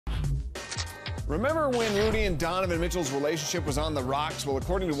Remember when Rudy and Donovan Mitchell's relationship was on the rocks? Well,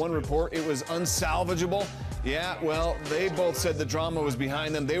 according to one report, it was unsalvageable. Yeah, well, they both said the drama was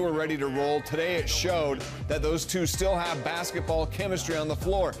behind them. They were ready to roll. Today it showed that those two still have basketball chemistry on the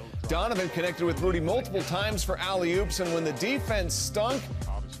floor. Donovan connected with Rudy multiple times for alley-oops, and when the defense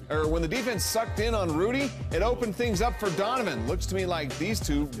sucked in on Rudy, it opened things up for Donovan. Looks to me like these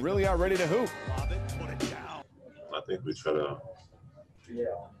two really are ready to hoop. I think we try to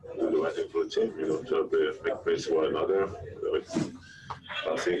do the right thing for the team, try to make plays for one another,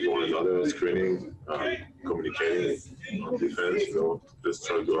 passing to one another, screening, communicating on defense, just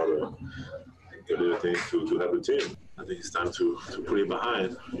try to do all the little things to help the team. I think it's time to put it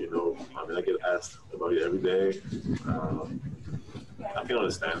behind, I get asked about it every day. I can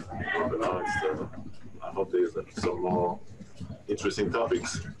understand, but now I hope there's some more interesting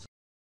topics.